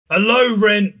A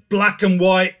low-rent, black and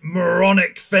white,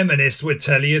 moronic feminist would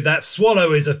tell you that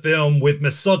Swallow is a film with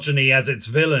misogyny as its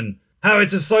villain. How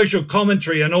it's a social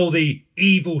commentary on all the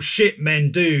evil shit men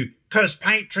do, 'cause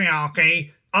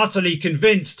patriarchy, utterly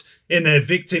convinced in their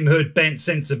victimhood-bent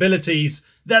sensibilities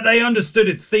that they understood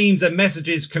its themes and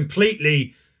messages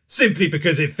completely, simply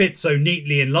because it fits so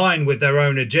neatly in line with their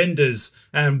own agendas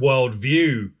and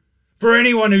worldview. For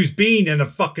anyone who's been in a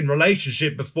fucking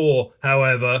relationship before,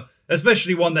 however,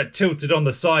 especially one that tilted on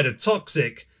the side of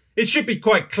toxic, it should be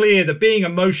quite clear that being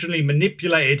emotionally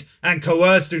manipulated and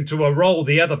coerced into a role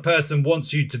the other person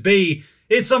wants you to be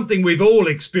is something we've all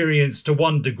experienced to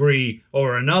one degree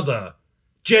or another.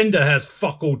 Gender has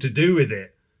fuck all to do with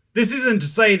it. This isn't to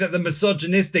say that the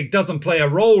misogynistic doesn't play a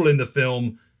role in the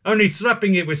film, only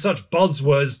slapping it with such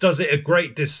buzzwords does it a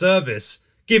great disservice,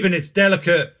 given its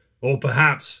delicate, or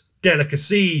perhaps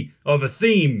delicacy, of a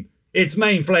theme, its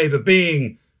main flavour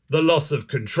being the loss of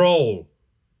control.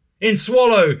 In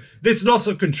Swallow, this loss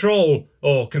of control,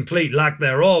 or complete lack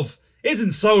thereof,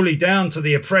 isn't solely down to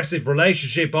the oppressive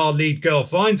relationship our lead girl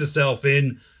finds herself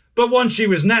in, but one she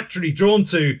was naturally drawn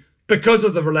to because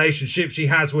of the relationship she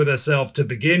has with herself to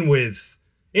begin with.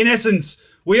 In essence,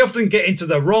 we often get into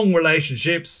the wrong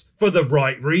relationships for the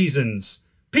right reasons.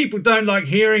 People don't like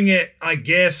hearing it, I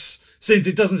guess, since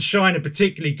it doesn't shine a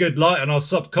particularly good light on our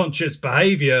subconscious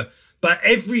behaviour, but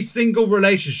every single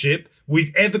relationship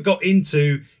we've ever got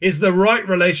into is the right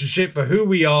relationship for who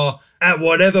we are at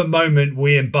whatever moment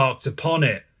we embarked upon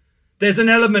it. There's an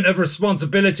element of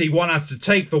responsibility one has to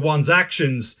take for one's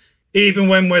actions, even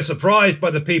when we're surprised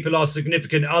by the people our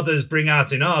significant others bring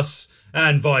out in us,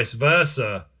 and vice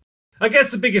versa. I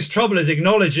guess the biggest trouble is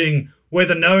acknowledging,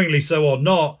 whether knowingly so or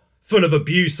not, full of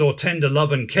abuse or tender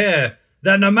love and care,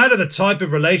 that no matter the type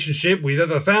of relationship we've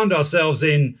ever found ourselves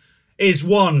in, is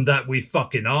one that we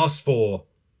fucking asked for.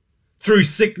 Through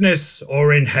sickness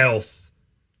or in health.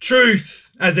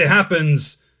 Truth, as it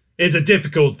happens, is a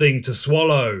difficult thing to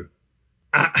swallow.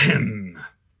 Ahem.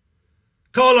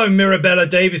 Carlo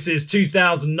Mirabella-Davis's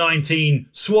 2019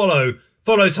 Swallow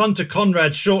follows Hunter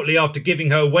Conrad shortly after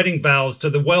giving her wedding vows to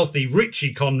the wealthy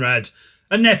Richie Conrad,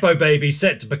 a nepo baby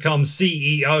set to become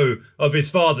CEO of his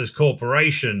father's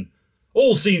corporation.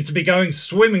 All seems to be going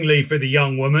swimmingly for the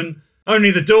young woman,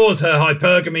 only the doors her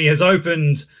hypergamy has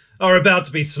opened are about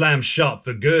to be slammed shut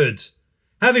for good.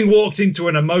 Having walked into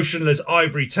an emotionless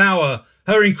ivory tower,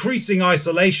 her increasing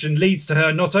isolation leads to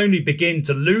her not only begin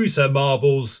to lose her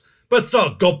marbles, but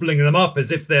start gobbling them up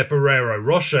as if they're Ferrero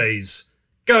Rochers.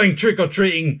 Going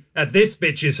trick-or-treating at this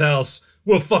bitch's house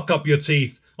will fuck up your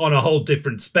teeth on a whole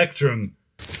different spectrum.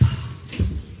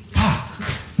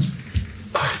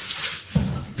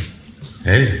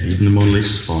 Hey, even the Mona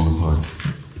Lisa's falling apart.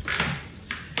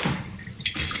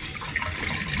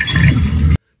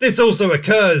 This also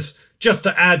occurs, just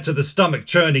to add to the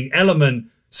stomach-churning element,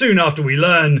 soon after we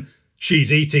learn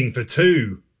she's eating for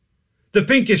two. The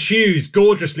pinkish hues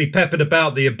gorgeously peppered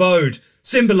about the abode,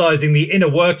 symbolising the inner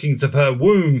workings of her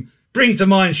womb, bring to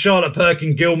mind Charlotte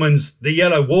Perkins Gilman's The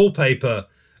Yellow Wallpaper,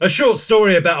 a short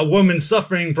story about a woman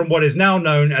suffering from what is now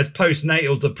known as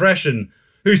postnatal depression,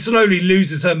 who slowly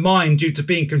loses her mind due to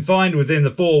being confined within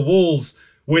the four walls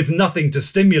with nothing to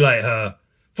stimulate her,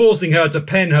 forcing her to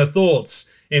pen her thoughts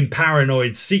in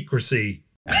paranoid secrecy.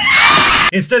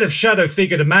 Instead of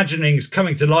shadow-figured imaginings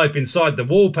coming to life inside the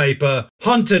wallpaper,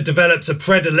 Hunter develops a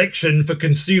predilection for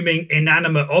consuming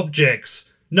inanimate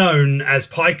objects, known as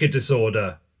pica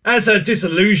disorder. As her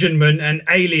disillusionment and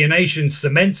alienation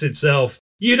cements itself,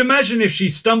 you'd imagine if she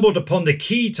stumbled upon the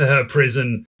key to her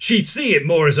prison, she'd see it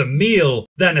more as a meal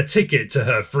than a ticket to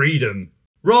her freedom.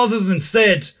 Rather than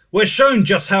said, we're shown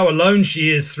just how alone she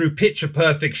is through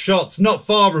picture-perfect shots not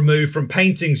far removed from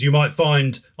paintings you might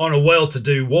find on a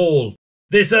well-to-do wall.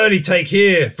 This early take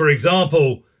here, for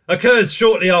example, occurs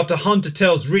shortly after Hunter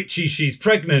tells Richie she's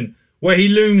pregnant, where he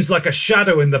looms like a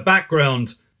shadow in the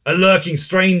background, a lurking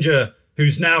stranger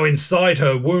who's now inside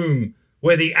her womb,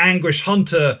 where the anguished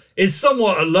Hunter is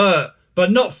somewhat alert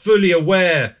but not fully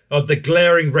aware of the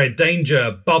glaring red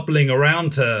danger bubbling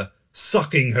around her,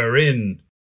 sucking her in.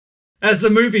 As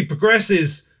the movie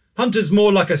progresses, Hunter's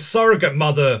more like a surrogate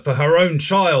mother for her own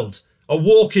child, a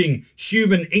walking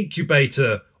human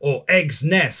incubator or egg's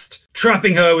nest,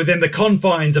 trapping her within the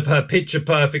confines of her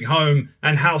picture-perfect home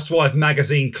and housewife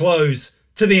magazine clothes,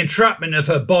 to the entrapment of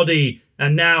her body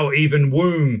and now even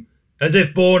womb, as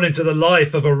if born into the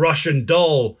life of a Russian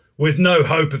doll with no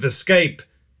hope of escape,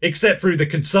 except through the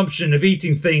consumption of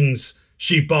eating things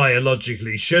she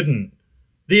biologically shouldn't.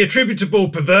 The attributable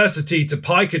perversity to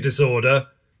pica disorder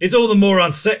is all the more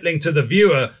unsettling to the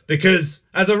viewer because,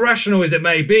 as irrational as it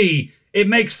may be, it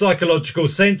makes psychological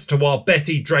sense to our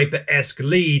Betty Draper-esque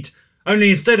lead,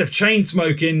 only instead of chain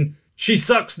smoking, she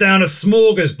sucks down a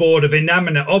smorgasbord of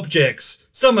inanimate objects,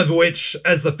 some of which,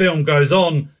 as the film goes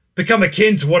on, become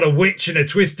akin to what a witch in a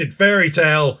twisted fairy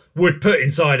tale would put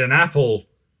inside an apple.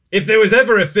 If there was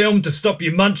ever a film to stop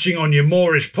you munching on your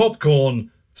Moorish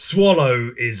popcorn,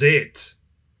 Swallow is it.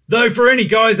 Though for any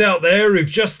guys out there who've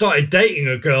just started dating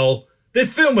a girl,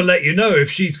 this film will let you know if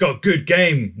she's got good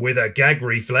game with her gag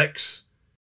reflex.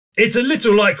 It's a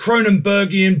little like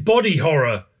Cronenbergian body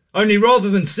horror, only rather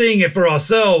than seeing it for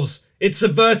ourselves, it's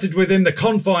subverted within the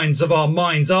confines of our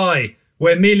mind's eye,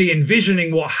 where merely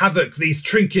envisioning what havoc these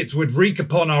trinkets would wreak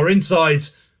upon our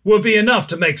insides will be enough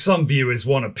to make some viewers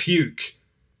want to puke.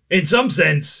 In some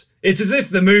sense, it's as if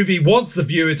the movie wants the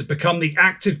viewer to become the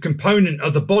active component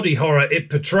of the body horror it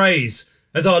portrays,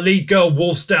 as our lead girl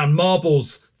wolfs down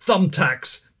marbles,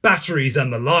 thumbtacks, batteries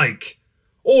and the like,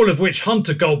 all of which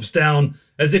Hunter gulps down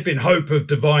as if in hope of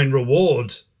divine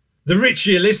reward. The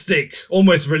ritualistic,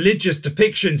 almost religious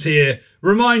depictions here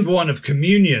remind one of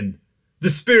communion. The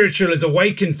spiritual is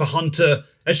awakened for Hunter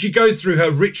as she goes through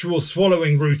her ritual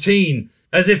swallowing routine,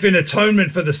 as if in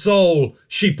atonement for the soul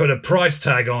she put a price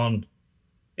tag on.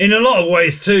 In a lot of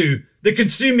ways too, the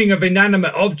consuming of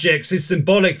inanimate objects is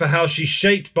symbolic for how she's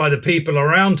shaped by the people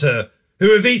around her,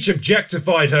 who have each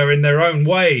objectified her in their own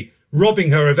way,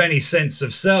 robbing her of any sense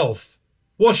of self.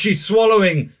 What she's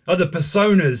swallowing are the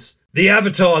personas, the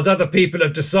avatars other people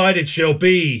have decided she'll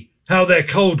be, how their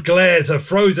cold glares have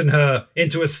frozen her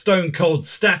into a stone-cold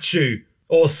statue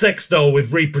or sex doll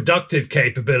with reproductive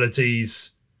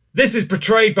capabilities. This is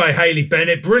portrayed by Haley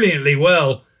Bennett brilliantly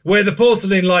well, where the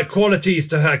porcelain-like qualities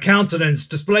to her countenance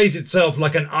displays itself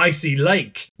like an icy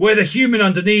lake, where the human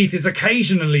underneath is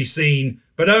occasionally seen,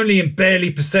 but only in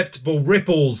barely perceptible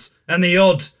ripples and the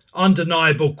odd,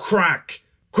 undeniable crack,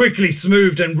 quickly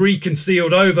smoothed and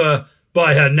reconcealed over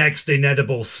by her next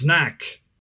inedible snack.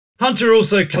 Hunter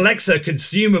also collects her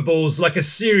consumables like a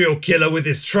serial killer with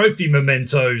his trophy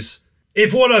mementos.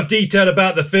 If what I've detailed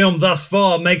about the film thus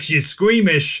far makes you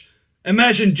squeamish,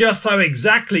 imagine just how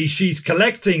exactly she's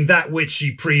collecting that which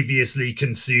she previously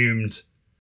consumed.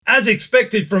 As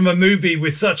expected from a movie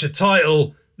with such a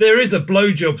title, there is a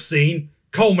blowjob scene,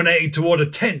 culminating toward a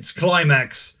tense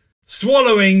climax.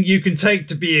 Swallowing you can take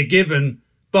to be a given,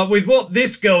 but with what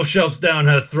this girl shoves down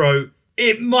her throat,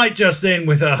 it might just end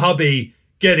with her hubby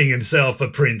getting himself a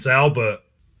Prince Albert.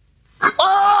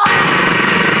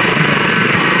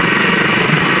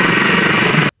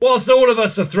 Whilst all of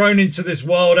us are thrown into this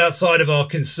world outside of our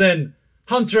consent,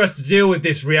 Hunter has to deal with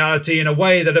this reality in a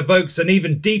way that evokes an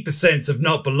even deeper sense of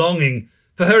not belonging,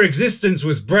 for her existence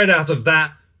was bred out of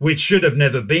that which should have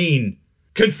never been.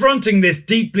 Confronting this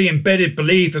deeply embedded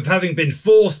belief of having been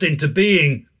forced into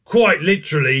being, quite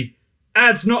literally,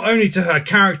 adds not only to her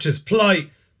character's plight,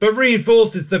 but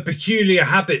reinforces the peculiar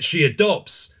habits she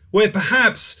adopts, where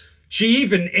perhaps she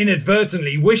even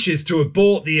inadvertently wishes to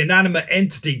abort the inanimate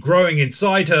entity growing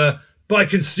inside her by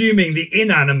consuming the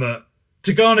inanimate,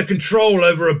 to garner control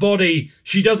over a body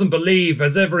she doesn't believe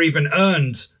has ever even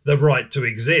earned the right to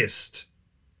exist.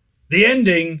 The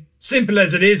ending, simple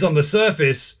as it is on the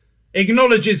surface,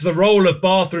 acknowledges the role of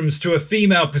bathrooms to a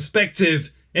female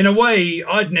perspective in a way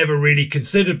I'd never really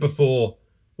considered before.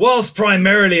 Whilst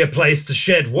primarily a place to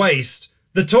shed waste,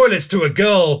 the toilets to a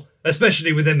girl,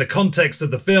 especially within the context of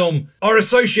the film, are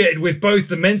associated with both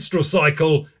the menstrual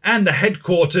cycle and the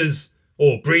headquarters,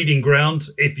 or breeding ground,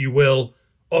 if you will,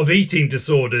 of eating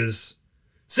disorders.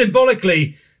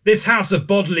 Symbolically, this house of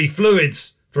bodily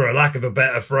fluids, for a lack of a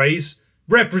better phrase,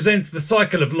 represents the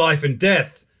cycle of life and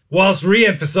death, whilst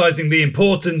re-emphasising the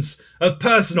importance of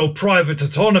personal private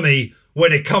autonomy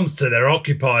when it comes to their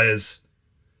occupiers.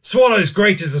 Swallow's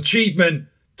greatest achievement,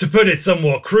 to put it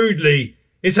somewhat crudely,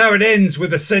 is how it ends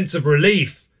with a sense of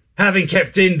relief, having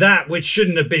kept in that which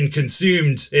shouldn't have been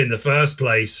consumed in the first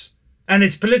place. And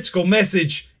its political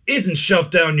message isn't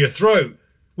shoved down your throat,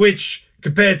 which,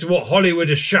 compared to what Hollywood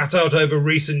has shat out over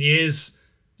recent years,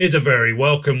 is a very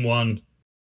welcome one.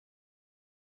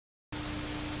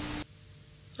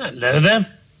 Hello there.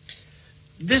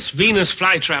 This Venus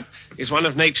flytrap is one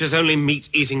of nature's only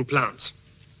meat-eating plants.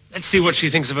 Let's see what she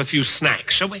thinks of a few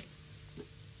snacks, shall we?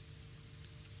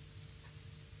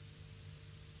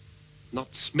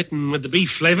 Not smitten with the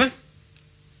beef flavour,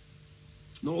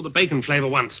 nor the bacon flavour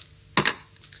once.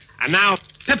 And now,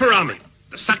 pepperami,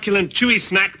 the succulent, chewy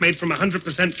snack made from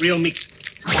 100% real meat.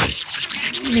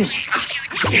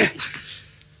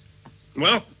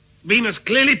 Well, Venus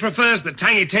clearly prefers the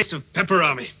tangy taste of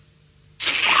pepperami.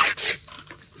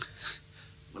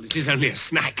 Well, it is only a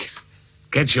snack.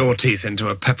 Get your teeth into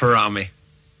a pepperami.